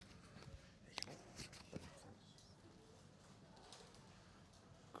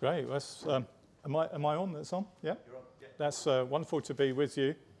Great. That's, am I on? That's on? Yeah? You're on. Yeah. That's wonderful to be with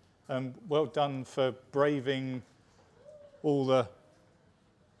you. Well done for braving all the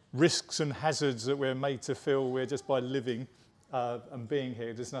risks and hazards that we're made to feel we're just by living and being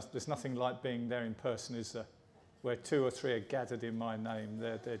here. There's nothing like being there in person, is there? Where two or three are gathered in my name,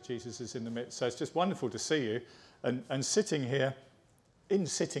 there Jesus is in the midst. So it's just wonderful to see you. And sitting here in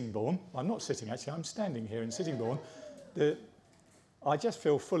Sittingbourne, I'm not sitting actually, I'm standing here in Sittingbourne. I just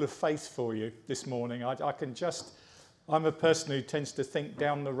feel full of faith for you this morning. I'm a person who tends to think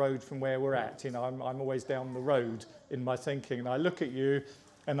down the road from where we're at. You know, I'm always down the road in my thinking. And I look at you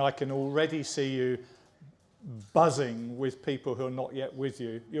and I can already see you buzzing with people who are not yet with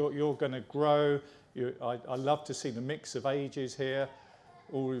you. You're going to grow. I love to see the mix of ages here.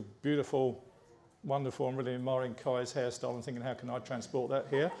 All beautiful, wonderful. I'm really admiring Kai's hairstyle and thinking, how can I transport that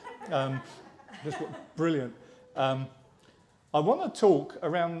here? Brilliant. I want to talk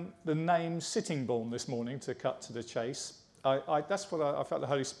around the name Sittingbourne this morning, to cut to the chase. That's what I felt the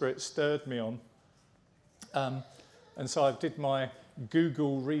Holy Spirit stirred me on. And so I did my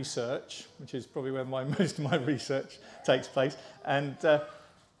Google research, which is probably where most of my research takes place. And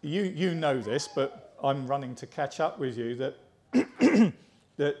you know this, but I'm running to catch up with you, that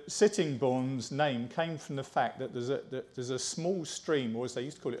that Sittingbourne's name came from the fact that there's a small stream, or as they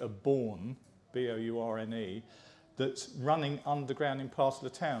used to call it, a bourne, B-O-U-R-N-E, that's running underground in part of the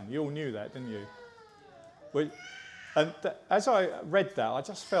town. You all knew that, didn't you? As I read that, I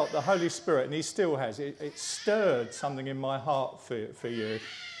just felt the Holy Spirit, and he still has, it stirred something in my heart for you.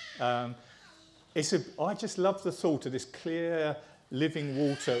 I just love the thought of this clear, living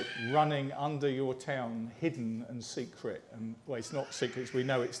water running under your town, hidden and secret. And well, it's not secret, we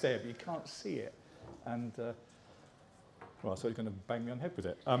know it's there, but you can't see it. And well, I thought you were going to bang me on the head with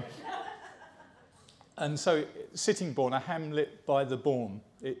it. And so, Sittingbourne, a hamlet by the Bourne,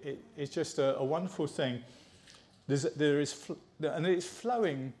 it's just a wonderful thing. And it's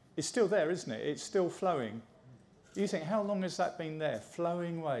flowing. It's still there, isn't it? It's still flowing. You think, how long has that been there?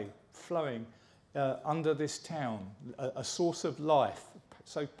 Flowing away, flowing under this town, a source of life,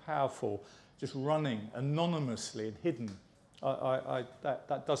 so powerful, just running anonymously and hidden.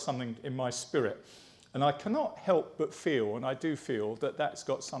 That does something in my spirit. And I cannot help but feel, and I do feel, that that's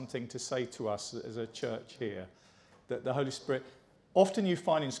got something to say to us as a church here. That the Holy Spirit, often you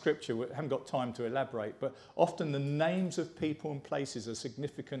find in Scripture, we haven't got time to elaborate, but often the names of people and places are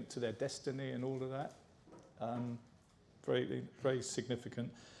significant to their destiny and all of that. Very, very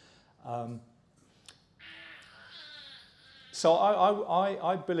significant. So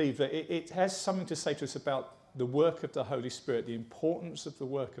I believe that it has something to say to us about the work of the Holy Spirit, the importance of the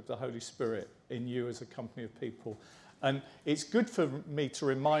work of the Holy Spirit in you as a company of people. And it's good for me to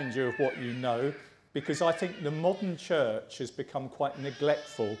remind you of what you know, because I think the modern church has become quite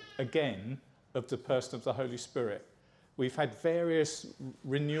neglectful, again, of the person of the Holy Spirit. We've had various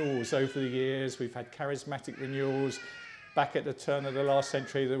renewals over the years. We've had charismatic renewals. Back at the turn of the last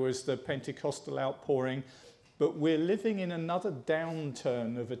century, there was the Pentecostal outpouring. But we're living in another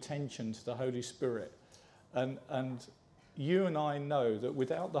downturn of attention to the Holy Spirit. And you and I know that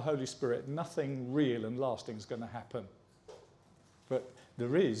without the Holy Spirit, nothing real and lasting is going to happen. But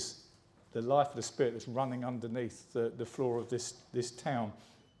there is the life of the Spirit that's running underneath the floor of this town.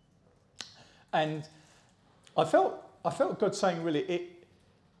 And I felt God saying, really,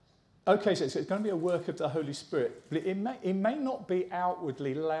 okay, so it's going to be a work of the Holy Spirit, but it may not be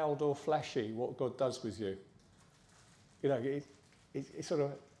outwardly loud or flashy what God does with you. You know, it's sort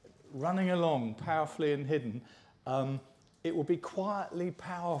of running along powerfully and hidden. It will be quietly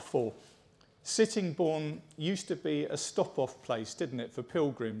powerful. Sittingbourne used to be a stop-off place, didn't it, for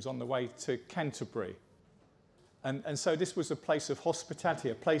pilgrims on the way to Canterbury. And so this was a place of hospitality,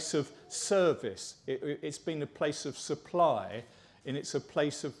 a place of service. It's been a place of supply, and it's a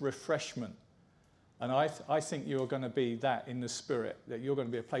place of refreshment. And I think you're going to be that in the Spirit, that you're going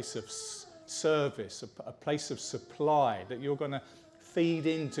to be a place of service, a place of supply, that you're going to feed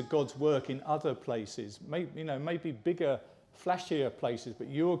into God's work in other places, maybe bigger, flashier places, but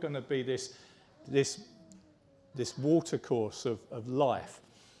you're going to be this watercourse of life.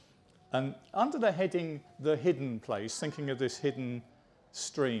 And under the heading, the hidden place, thinking of this hidden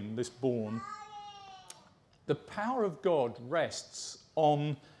stream, this bourne, the power of God rests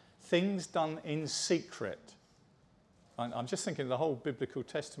on things done in secret. I'm just thinking of the whole biblical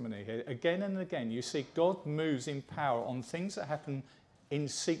testimony here. Again and again, you see God moves in power on things that happen in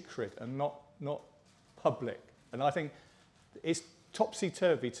secret and not public. And I think it's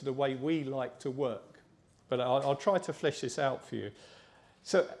topsy-turvy to the way we like to work. But I'll try to flesh this out for you.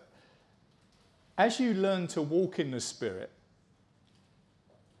 So as you learn to walk in the Spirit,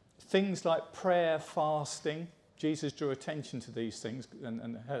 Things like prayer, fasting. Jesus drew attention to these things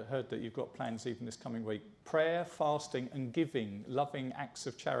and heard that you've got plans even this coming week. Prayer, fasting and giving, loving acts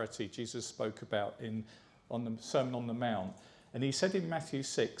of charity Jesus spoke about on the Sermon on the Mount. And he said in Matthew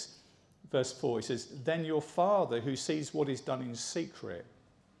 6, verse 4, he says, then your Father who sees what is done in secret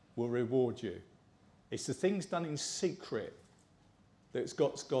will reward you. It's the things done in secret that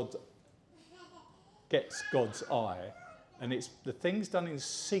gets God's eye. And it's the things done in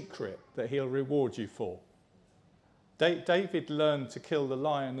secret that he'll reward you for. David learned to kill the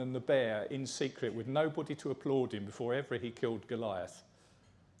lion and the bear in secret with nobody to applaud him before ever he killed Goliath.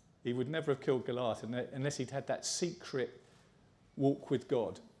 He would never have killed Goliath unless he'd had that secret walk with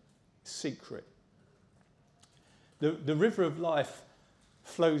God. Secret. The river of life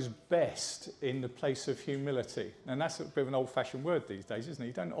flows best in the place of humility. And that's a bit of an old-fashioned word these days, isn't it?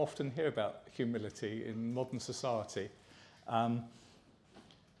 You don't often hear about humility in modern society.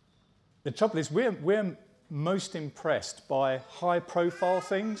 The trouble is we're most impressed by high-profile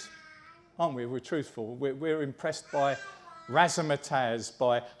things, aren't we? We're truthful. We're impressed by razzmatazz,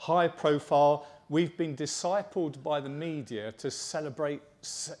 by high-profile. We've been discipled by the media to celebrate,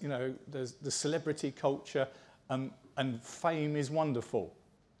 the celebrity culture, and fame is wonderful.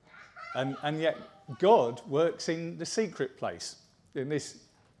 And yet God works in the secret place, in this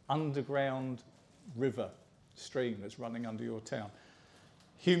underground river, stream that's running under your town.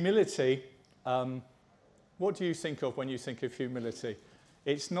 Humility, what do you think of when you think of humility?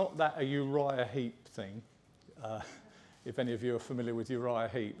 It's not that a Uriah Heep thing. If any of you are familiar with Uriah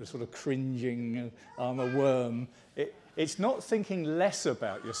Heep, the sort of cringing, I'm a worm. It's not thinking less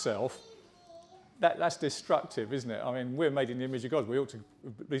about yourself. That's destructive, isn't it? I mean, we're made in the image of God. We ought to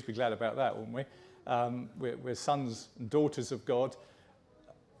at least be glad about that, oughtn't we? We're sons and daughters of God.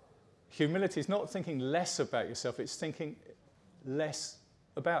 Humility is not thinking less about yourself. It's thinking less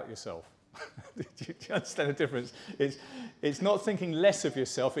about yourself. Do you understand the difference? It's not thinking less of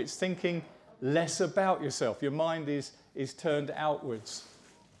yourself. It's thinking less about yourself. Your mind is turned outwards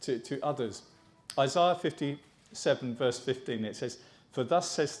to others. Isaiah 57, verse 15, it says, for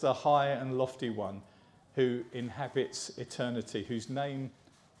thus says the high and lofty one who inhabits eternity, whose name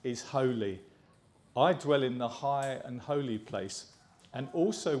is holy. I dwell in the high and holy place, and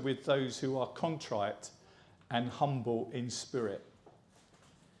also with those who are contrite and humble in spirit,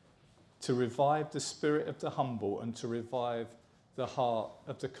 to revive the spirit of the humble and to revive the heart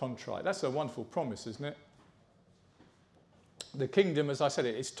of the contrite. That's a wonderful promise, isn't it? The kingdom, as I said,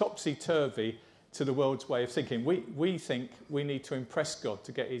 it's topsy-turvy to the world's way of thinking. We think we need to impress God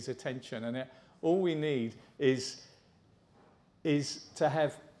to get his attention, and all we need is to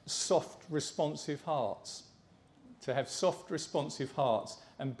have soft, responsive hearts. To have soft, responsive hearts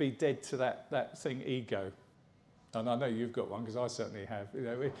and be dead to that thing, ego. And I know you've got one, because I certainly have.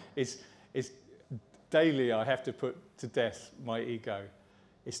 It's daily I have to put to death my ego.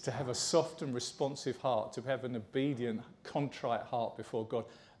 It's to have a soft and responsive heart, to have an obedient, contrite heart before God.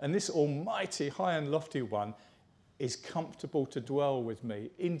 And this almighty, high and lofty one is comfortable to dwell with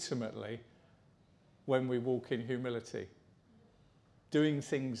me intimately when we walk in humility. Doing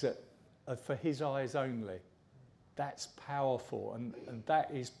things that are for his eyes only. That's powerful, and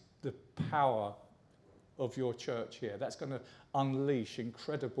that is the power of your church here. That's going to unleash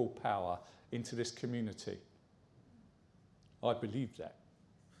incredible power into this community. I believe that.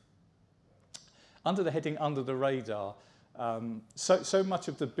 Under the heading Under the Radar, so much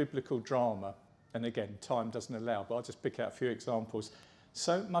of the biblical drama, and again, time doesn't allow, but I'll just pick out a few examples.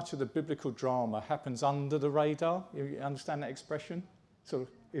 So much of the biblical drama happens under the radar. You understand that expression? Sort of,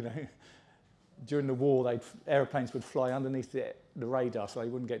 during the war, aeroplanes would fly underneath the radar so they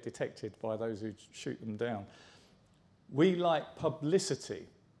wouldn't get detected by those who'd shoot them down. We like publicity,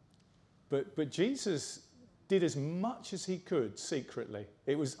 but Jesus did as much as he could secretly.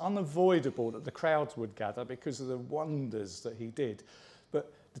 It was unavoidable that the crowds would gather because of the wonders that he did.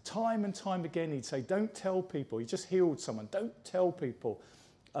 But the time and time again he'd say, don't tell people. He just healed someone. Don't tell people.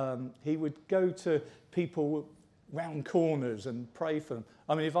 He would go to people round corners and pray for them.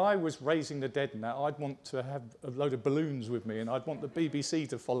 I mean, if I was raising the dead and that, I'd want to have a load of balloons with me, and I'd want the BBC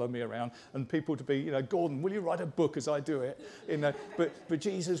to follow me around and people to be, Gordon, will you write a book as I do it? But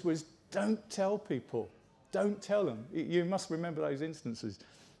Jesus was, don't tell people. Don't tell them. You must remember those instances.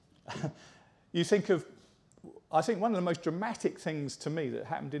 You think of, I think one of the most dramatic things to me that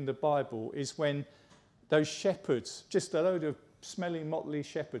happened in the Bible is when those shepherds, just a load of smelly, motley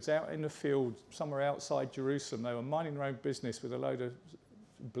shepherds out in the field somewhere outside Jerusalem, they were minding their own business with a load of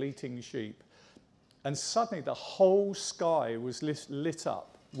bleating sheep. And suddenly the whole sky was lit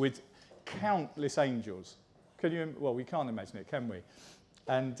up with countless angels. Well, we can't imagine it, can we?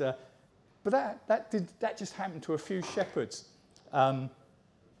 And But that just happened to a few shepherds.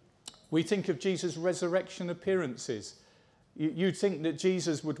 We think of Jesus' resurrection appearances. You'd think that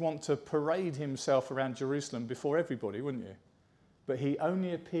Jesus would want to parade himself around Jerusalem before everybody, wouldn't you? But he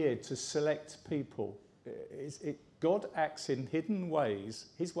only appeared to select people. God acts in hidden ways.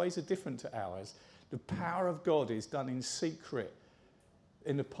 His ways are different to ours. The power of God is done in secret,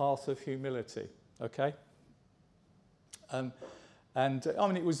 in the path of humility. Okay? And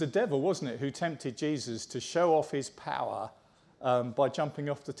it was the devil, wasn't it, who tempted Jesus to show off his power by jumping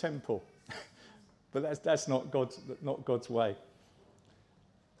off the temple. But that's not God's way.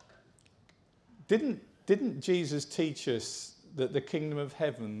 Didn't Jesus teach us that the kingdom of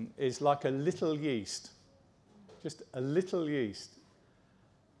heaven is like a little yeast? Just a little yeast.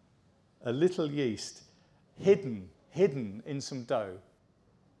 A little yeast hidden in some dough.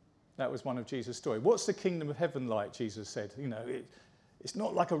 That was one of Jesus' stories. What's the kingdom of heaven like, Jesus said? It's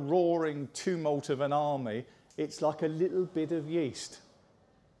not like a roaring tumult of an army. It's like a little bit of yeast.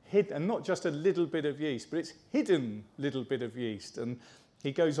 And not just a little bit of yeast, but it's hidden little bit of yeast. And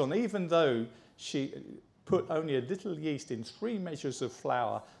he goes on, even though she put only a little yeast in 3 measures of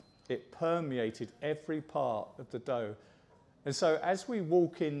flour, it permeated every part of the dough. And so as we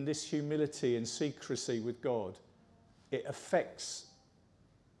walk in this humility and secrecy with God, it affects,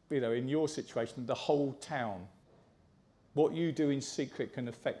 in your situation, the whole town. What you do in secret can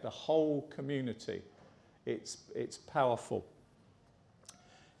affect the whole community. It's powerful.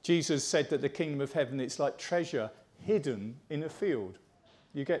 Jesus said that the kingdom of heaven, it's like treasure hidden in a field.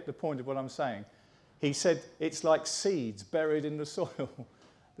 You get the point of what I'm saying? He said it's like seeds buried in the soil.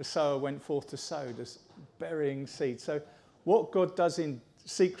 The sower went forth to sow, this burying seeds. So what God does in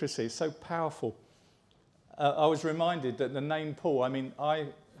secrecy is so powerful. I was reminded that the name Paul,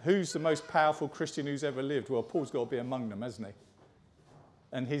 who's the most powerful Christian who's ever lived? Well, Paul's got to be among them, hasn't he?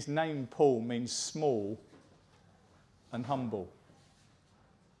 And his name, Paul, means small and humble.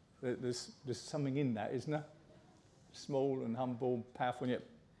 There's something in that, isn't there? Small and humble, powerful, and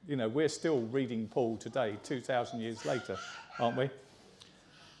yet, we're still reading Paul today, 2,000 years later, aren't we?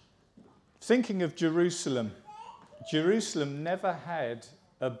 Thinking of Jerusalem, Jerusalem never had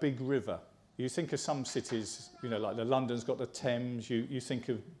a big river. You think of some cities, like the London's got the Thames, you think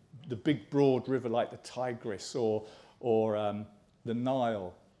of the big broad river like the Tigris or the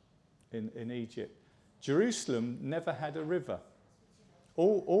Nile in Egypt. Jerusalem never had a river.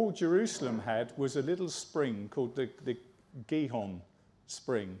 All Jerusalem had was a little spring called the Gihon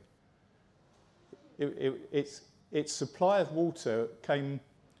spring. Its supply of water came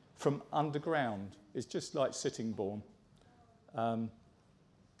from underground. It's just like Sittingbourne. And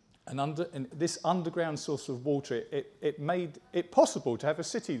this underground source of water, it made it possible to have a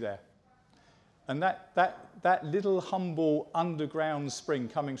city there. And that little humble underground spring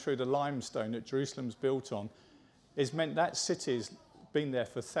coming through the limestone that Jerusalem's built on has meant that city's been there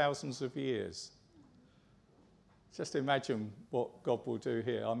for thousands of years. Just imagine what God will do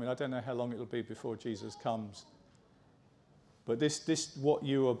here. I don't know how long it'll be before Jesus comes. But this what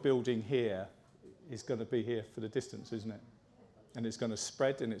you are building here is going to be here for the distance, isn't it? And it's going to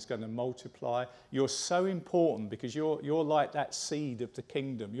spread and it's going to multiply. You're so important because you're like that seed of the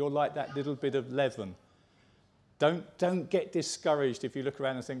kingdom. You're like that little bit of leaven. Don't get discouraged if you look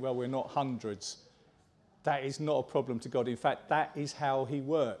around and think, well, we're not hundreds. That is not a problem to God. In fact, that is how he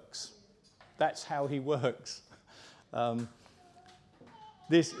works. That's how he works.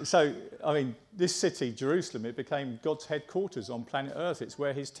 This city, Jerusalem, it became God's headquarters on planet Earth. It's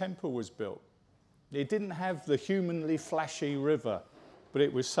where his temple was built. It didn't have the humanly flashy river, but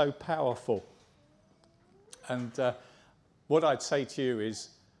it was so powerful. And what I'd say to you is,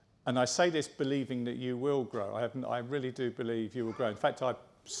 and I say this believing that you will grow. I really do believe you will grow. In fact, I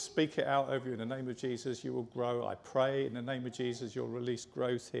speak it out over you in the name of Jesus, you will grow. I pray in the name of Jesus, you'll release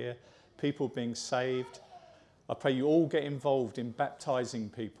growth here. People being saved. I pray you all get involved in baptizing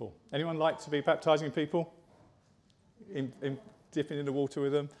people. Anyone like to be baptizing people? In dipping in the water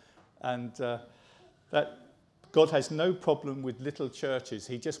with them? And that God has no problem with little churches.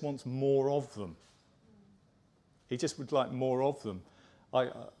 He just wants more of them. He just would like more of them.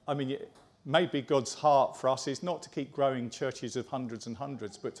 Maybe God's heart for us is not to keep growing churches of hundreds and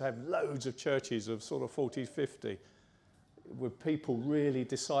hundreds, but to have loads of churches of sort of 40, 50, with people really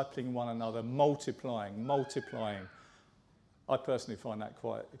discipling one another, multiplying. I personally find that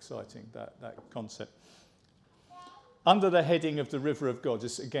quite exciting, that concept. Under the heading of the river of God,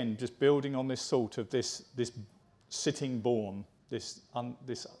 just building on this thought of this Sittingbourne, this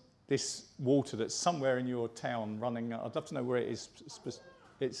water that's somewhere in your town running. I'd love to know where it is.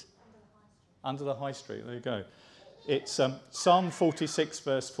 It's under the high street. There you go. It's Psalm 46,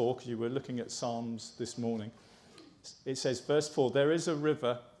 verse 4, because you were looking at Psalms this morning. It says, verse 4, there is a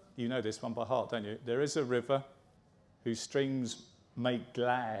river, you know this one by heart, don't you? There is a river whose streams make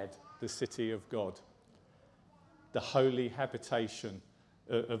glad the city of God, the holy habitation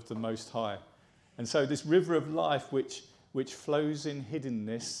of the Most High. And so this river of life which flows in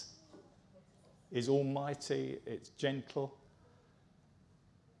hiddenness is almighty, it's gentle.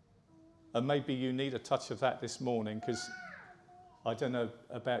 And maybe you need a touch of that this morning, because I don't know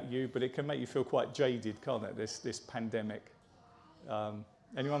about you, but it can make you feel quite jaded, can't it, this pandemic?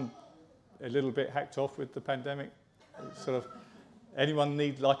 Anyone a little bit hacked off with the pandemic? Sort of, anyone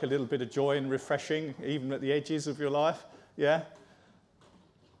need like a little bit of joy and refreshing, even at the edges of your life? Yeah?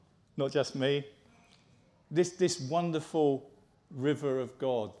 Not just me. This wonderful river of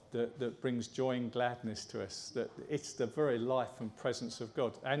God that brings joy and gladness to us, that it's the very life and presence of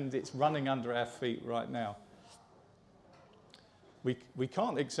God, and it's running under our feet right now. We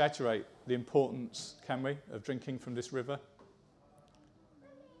can't exaggerate the importance, can we, of drinking from this river?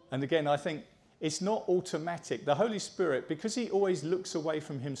 And again, I think it's not automatic. The Holy Spirit, because he always looks away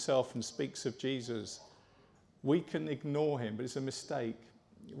from himself and speaks of Jesus, we can ignore him, but it's a mistake.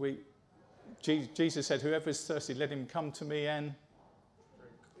 Jesus said, whoever is thirsty, let him come to me and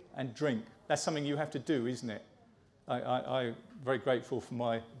drink. That's something you have to do, isn't it? I'm very grateful for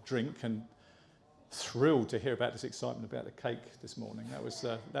my drink and thrilled to hear about this excitement about the cake this morning.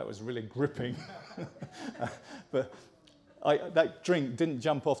 That was really gripping. But that drink didn't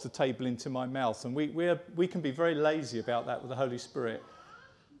jump off the table into my mouth. And we can be very lazy about that with the Holy Spirit.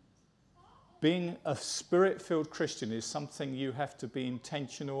 Being a Spirit-filled Christian is something you have to be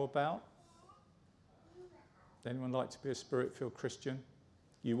intentional about. Anyone like to be a Spirit-filled Christian?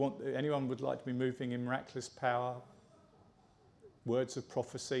 Anyone would like to be moving in miraculous power, words of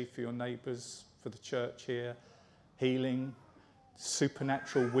prophecy for your neighbours, for the church here, healing,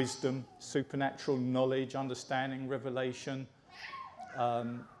 supernatural wisdom, supernatural knowledge, understanding, revelation.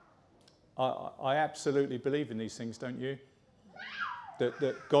 I absolutely believe in these things, don't you?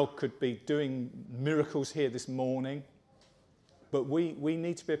 That God could be doing miracles here this morning. But we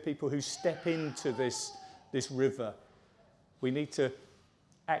need to be a people who step into this river. We need to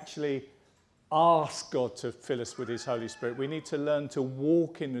actually ask God to fill us with his Holy Spirit. We need to learn to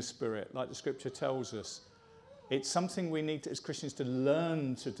walk in the Spirit, like the scripture tells us. It's something we need as Christians to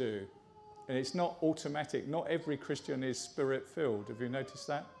learn to do. And it's not automatic. Not every Christian is Spirit-filled. Have you noticed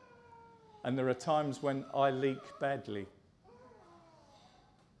that? And there are times when I leak badly.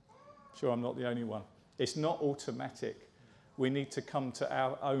 Sure, I'm not the only one. It's not automatic. We need to come to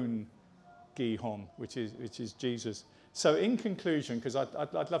our own Gihon, which is Jesus. So in conclusion, because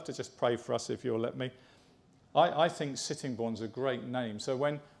I'd love to just pray for us if you'll let me. I think Sittingbourne's a great name.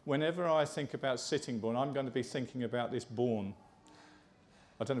 So whenever I think about Sittingbourne, I'm going to be thinking about this bourne.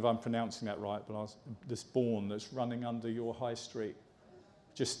 I don't know if I'm pronouncing that right, but this bourne that's running under your high street.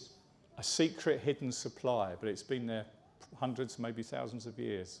 Just a secret hidden supply, but it's been there hundreds, maybe thousands of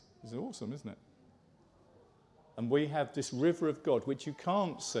years. It's awesome, isn't it? And we have this river of God, which you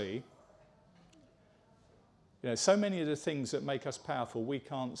can't see. You know, so many of the things that make us powerful, we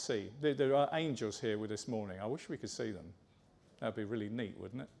can't see. There are angels here with us this morning. I wish we could see them. That'd be really neat,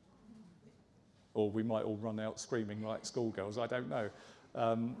 wouldn't it? Or we might all run out screaming like schoolgirls. I don't know.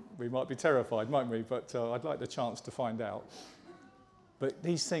 We might be terrified, mightn't we? But I'd like the chance to find out. But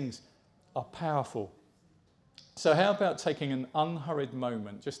these things are powerful. So how about taking an unhurried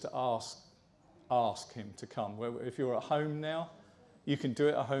moment just to ask him to come? If you're at home now, you can do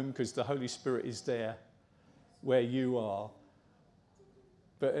it at home because the Holy Spirit is there where you are.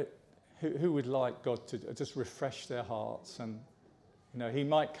 But who would like God to just refresh their hearts? And he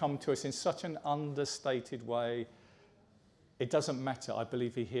might come to us in such an understated way. It doesn't matter. I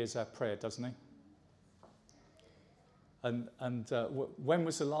believe he hears our prayer, doesn't he? And when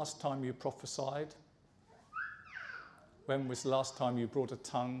was the last time you prophesied? When was the last time you brought a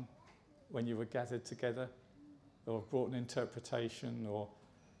tongue when you were gathered together? Or brought an interpretation, or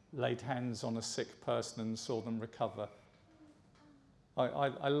laid hands on a sick person and saw them recover?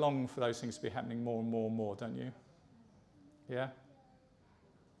 I long for those things to be happening more and more and more, don't you? Yeah?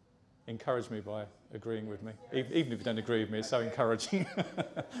 Encourage me by agreeing with me. Even if you don't agree with me, it's so encouraging.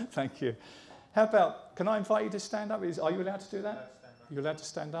 Thank you. How about, can I invite you to stand up? Are you allowed to do that? Are you allowed to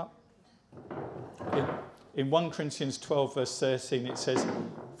stand up? In 1 Corinthians 12, verse 13, it says,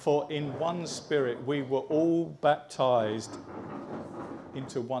 "For in one Spirit we were all baptized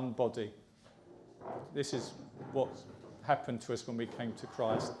into one body." This is what happened to us when we came to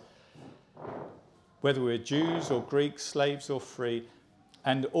Christ. "Whether we're Jews or Greeks, slaves or free,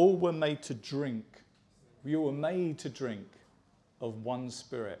 and all were made to drink We were made to drink of one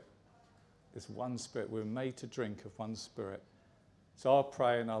Spirit. There's one Spirit. We're made to drink of one Spirit. So I'll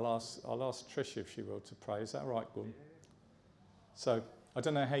pray, and I'll ask Trish, if she will, to pray. Is that right, Gordon? So I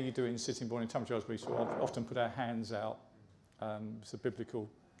don't know how you do it in Sittingbourne in Tunbridge Wells, but we often put our hands out. It's a biblical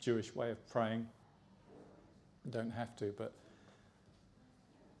Jewish way of praying. You don't have to, but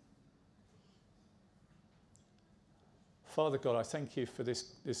Father God, I thank you for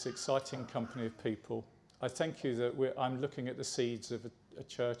this exciting company of people. I thank you that I'm looking at the seeds of a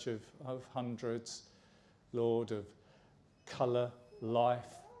church of hundreds, Lord, of colour,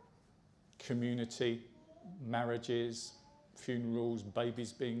 life, community, marriages, funerals,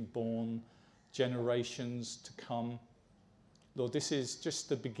 babies being born, generations to come. Lord, this is just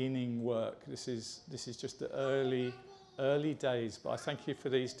the beginning work. This is just the early days. But I thank you for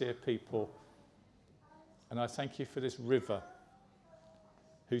these dear people. And I thank you for this river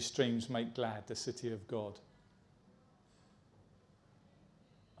whose streams make glad the city of God.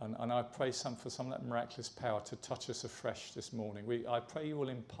 And I pray for some of that miraculous power to touch us afresh this morning. I pray you will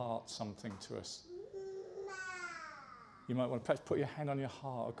impart something to us. You might want to perhaps put your hand on your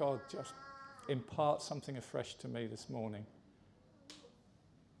heart. Oh God, just impart something afresh to me this morning.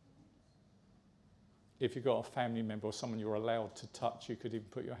 If you've got a family member or someone you're allowed to touch, you could even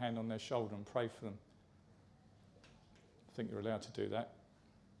put your hand on their shoulder and pray for them. I think you're allowed to do that.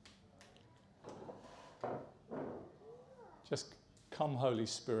 Just come, Holy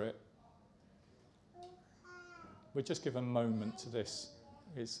Spirit. We'll just give a moment to this.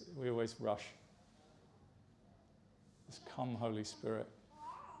 We always rush. Just come, Holy Spirit.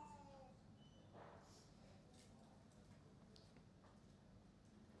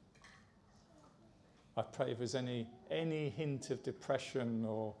 I pray if there's any hint of depression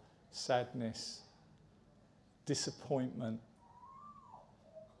or sadness, disappointment,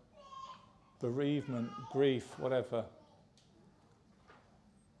 bereavement, grief, whatever.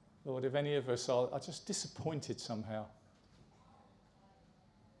 Lord, if any of us are just disappointed somehow,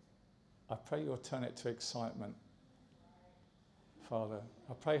 I pray you'll turn it to excitement. Father,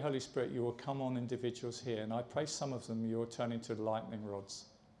 I pray, Holy Spirit, you will come on individuals here, and I pray some of them you will turn into lightning rods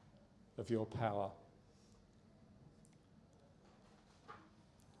of your power.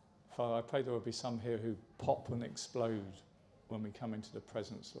 Father, I pray there will be some here who pop and explode when we come into the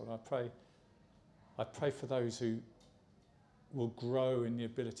presence, Lord. I pray for those who will grow in the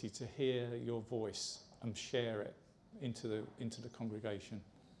ability to hear your voice and share it into the congregation.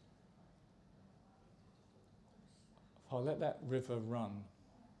 Father, let that river run.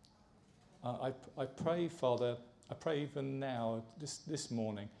 I pray, Father, I pray even now, this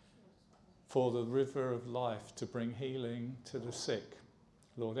morning, for the river of life to bring healing to the sick.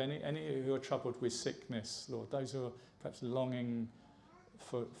 Lord, any who are troubled with sickness, Lord, those who are perhaps longing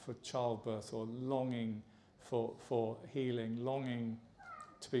for childbirth or longing for healing, longing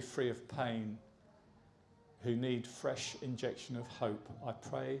to be free of pain, who need fresh injection of hope, I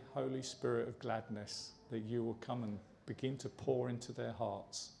pray, Holy Spirit of gladness, that you will come and begin to pour into their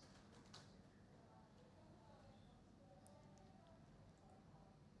hearts.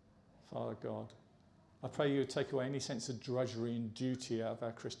 Father God, I pray you would take away any sense of drudgery and duty out of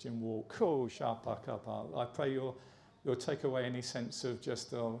our Christian walk. I pray you'll take away any sense of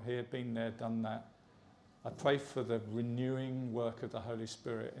just, here, been there, done that. I pray for the renewing work of the Holy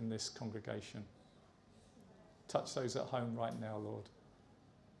Spirit in this congregation. Touch those at home right now, Lord.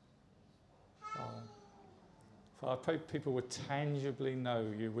 Father, I pray people would tangibly know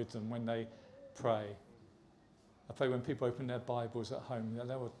you with them when they pray. I pray when people open their Bibles at home, that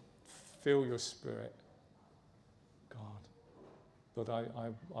they will feel your Spirit. God, Lord,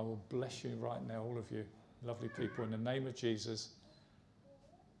 I will bless you right now, all of you, lovely people, in the name of Jesus.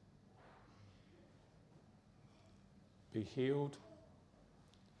 Be healed,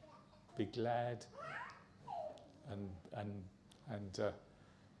 be glad, and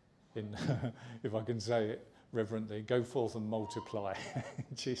if I can say it reverently, go forth and multiply.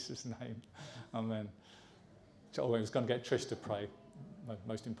 In Jesus' name, amen. I was going to get Trish to pray, my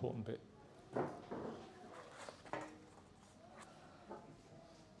most important bit.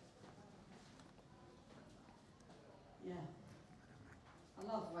 Yeah,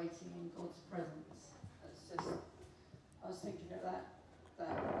 I love waiting in God's presence. It's just, I was thinking of that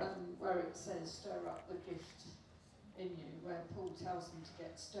where it says stir up the gift in you, where Paul tells them to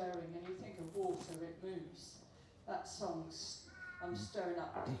get stirring, and you think of water, it moves. That song's, I'm stirring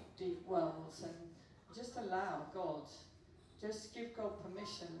up deep wells, and just allow God, just give God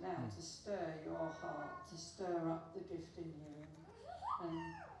permission now to stir your heart, to stir up the gift in you, and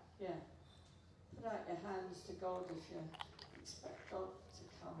yeah, put out your hands to God if you expect God to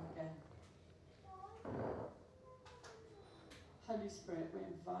come again. Holy Spirit, we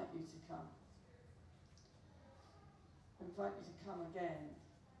invite you to come. We invite you to come again.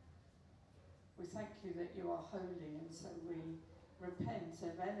 We thank you that you are holy, and so we repent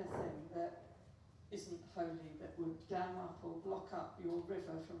of anything that isn't holy, that would dam up or block up your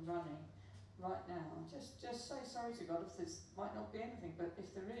river from running right now. Just say sorry to God if there might not be anything, but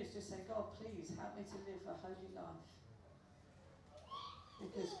if there is, just say, God, please help me to live a holy life.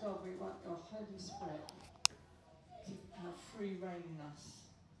 Because, God, we want your Holy Spirit to have free reign in us.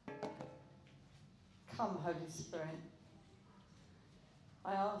 Come, Holy Spirit.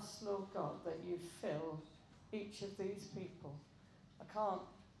 I ask, Lord God, that you fill each of these people.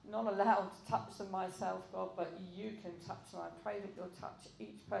 Not allowed to touch them myself, God, but you can touch them. I pray that you'll touch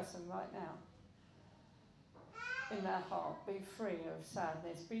each person right now. In their heart, be free of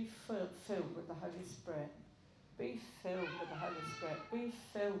sadness. Be filled with the Holy Spirit. Be filled with the Holy Spirit. Be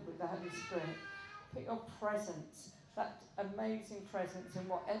filled with the Holy Spirit. Put your presence, that amazing presence, in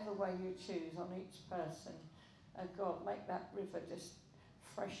whatever way you choose on each person. And God, make that river just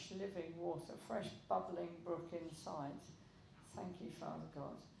fresh living water, fresh bubbling brook inside. Thank you, Father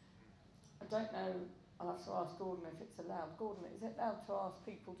God. I don't know, I'll have to ask Gordon if it's allowed. Gordon, is it allowed to ask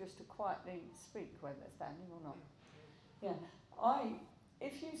people just to quietly speak when they're standing or not? Yeah.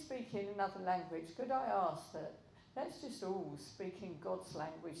 If you speak in another language, could I ask that let's just all speak in God's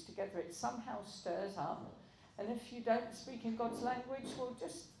language together. It somehow stirs up. And if you don't speak in God's language, well,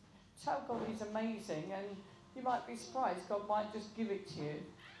 just tell God he's amazing, and you might be surprised. God might just give it to you.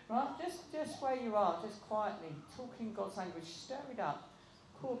 Right? Just where you are, just quietly, talking God's language. Stir it up.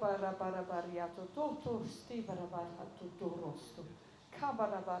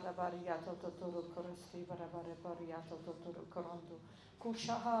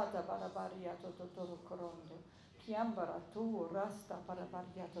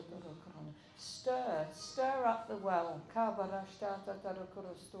 Stir up the well.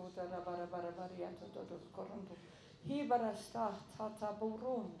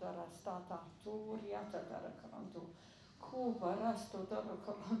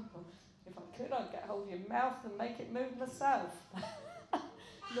 If I could, I'd get hold of your mouth and make it move myself.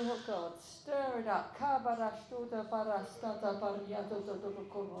 Lord God, stir it up. Come,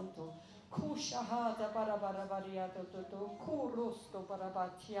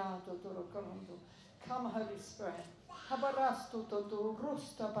 Holy Spirit.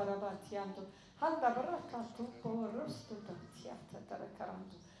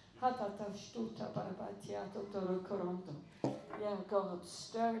 Yeah, God,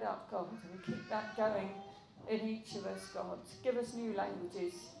 stir it up, God, and keep that going in each of us, God. Give us new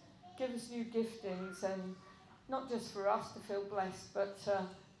languages, give us new giftings, and not just for us to feel blessed, but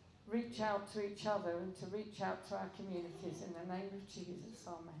reach out to each other and to reach out to our communities in the name of Jesus.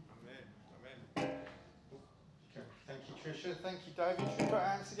 Amen. Amen. Okay. Thank you, Tricia. Thank you, David. Should we put our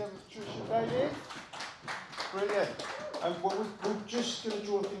hands together for Tricia and David? Brilliant. Well, we're just going to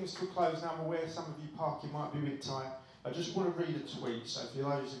draw things to a close now. I'm aware some of you parking might be a bit tight. I just want to read a tweet. So for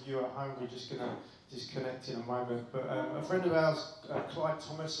those of you at home, we're just going to disconnect in a moment. But a friend of ours, Clyde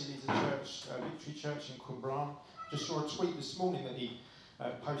Thomas, he leads a church, Victory Church in Cwmbran, just saw a tweet this morning that he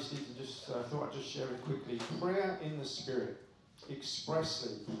posted, and just thought I'd just share it quickly. Prayer in the Spirit,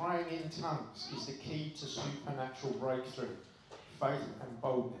 expressly, praying in tongues is the key to supernatural breakthrough, faith and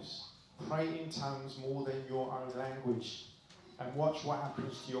boldness. Pray in tongues more than your own language, and watch what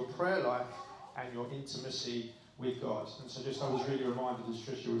happens to your prayer life and your intimacy with God. And so I was really reminded as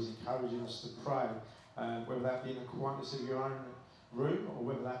Tricia was encouraging us to pray, whether that be in the quietness of your own room or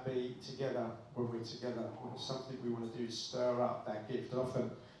whether that be together when we're together. When it's something we want to do to stir up that gift.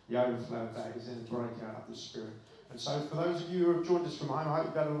 Often the overflow of that is in the breakout of the Spirit. And so for those of you who have joined us from home, I hope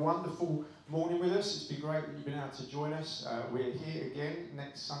you've had a wonderful morning with us. It's been great that you've been able to join us. We're here again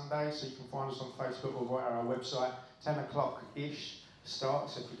next Sunday, so you can find us on Facebook or via our website. 10 o'clock-ish start,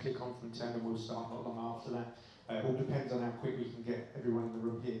 so if you click on from 10, then we'll start not long after that. It all depends on how quick we can get everyone in the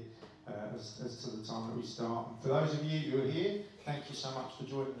room here as to the time that we start. And for those of you who are here, thank you so much for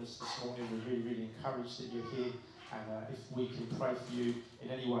joining us this morning. We're really, really encouraged that you're here. And if we can pray for you in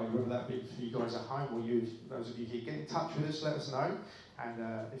any way, whether that be for you guys at home or those of you here, get in touch with us, let us know. And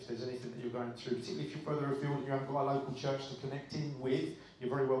if there's anything that you're going through, particularly if you're further afield and you haven't got a local church to connect in with, you're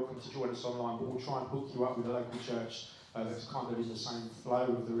very welcome to join us online. But we'll try and hook you up with a local church that's kind of in the same flow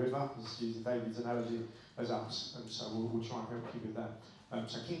of the river, as using David's analogy, as us. And so we'll try and help you with that.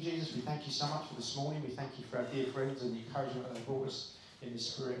 So King Jesus, we thank you so much for this morning. We thank you for our dear friends and the encouragement that they brought us in the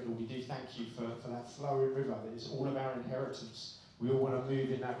Spirit. Lord, we do thank you for that flowing river that is all of our inheritance. We all want to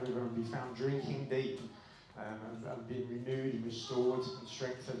move in that river and be found drinking deep and being renewed and restored and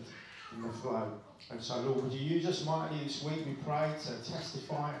strengthened in the flow. And so, Lord, would you use us mightily this week, we pray, to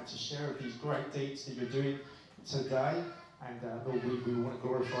testify and to share of these great deeds that you're doing today. And Lord, we want to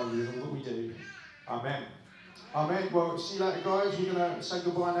glorify you in all that we do. Amen. Amen. Well, see you later, guys. We're going to say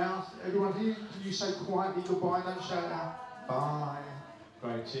goodbye now. Everyone here, can you say quietly goodbye? Don't shout it out. Bye.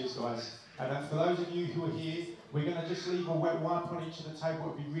 Great. Cheers, guys. And for those of you who are here, we're going to just leave a wet wipe on each of the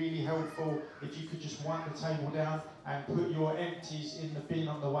table. It would be really helpful if you could just wipe the table down and put your empties in the bin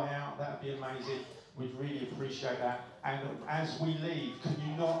on the way out. That would be amazing. We'd really appreciate that. And as we leave, can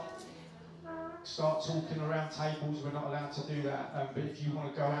you not start talking around tables? We're not allowed to do that. But if you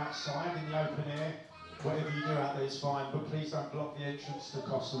want to go outside in the open air, whatever you do out there is fine. But please don't block the entrance to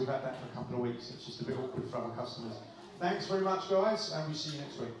Costa. We've had that for a couple of weeks. It's just a bit awkward for other customers. Thanks very much, guys, and we'll see you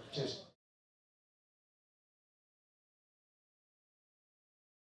next week. Cheers.